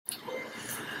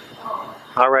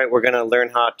Alright, we're going to learn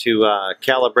how to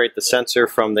calibrate the sensor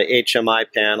from the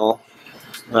HMI panel.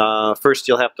 First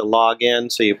you'll have to log in,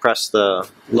 so you press the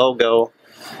logo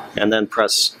and then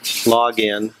press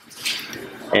login,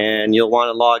 and you'll want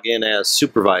to log in as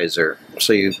supervisor.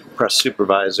 So you press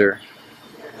supervisor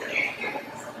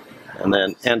and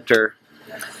then enter,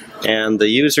 and the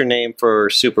username for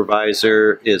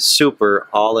supervisor is super,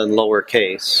 all in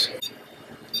lowercase.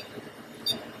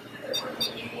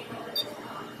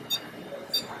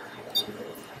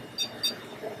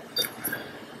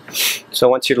 So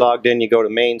once you're logged in, you go to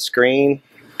main screen,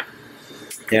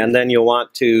 and then you'll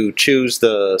want to choose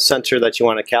the sensor that you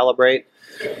want to calibrate.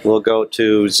 We'll go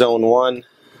to zone 1,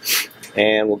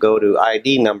 and we'll go to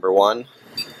ID number 1.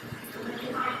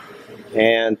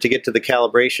 And to get to the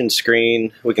calibration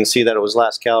screen, we can see that it was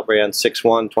last calibrated on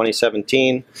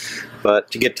 6/1/2017. But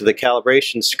to get to the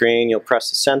calibration screen, you'll press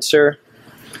the sensor,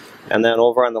 and then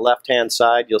over on the left hand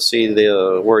side you'll see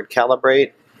the word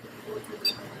calibrate.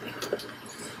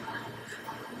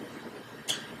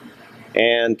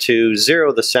 And to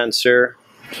zero the sensor,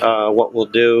 what we'll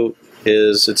do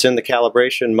is, it's in the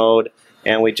calibration mode,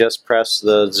 and we just press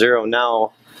the zero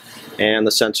now, and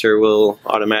the sensor will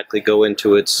automatically go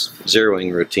into its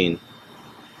zeroing routine.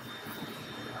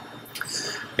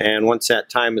 And once that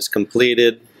time is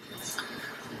completed,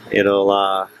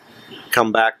 it'll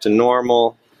come back to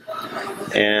normal,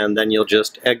 and then you'll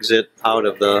just exit out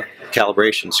of the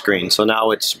calibration screen. So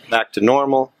now it's back to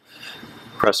normal.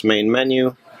 Press main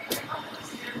menu.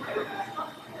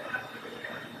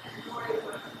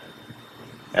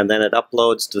 And then it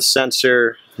uploads the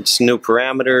sensor, its new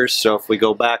parameters. So if we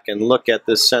go back and look at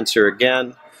this sensor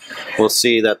again, we'll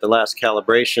see that the last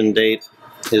calibration date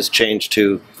is changed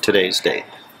to today's date.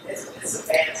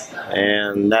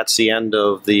 And that's the end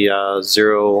of the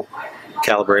zero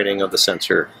calibrating of the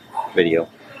sensor video.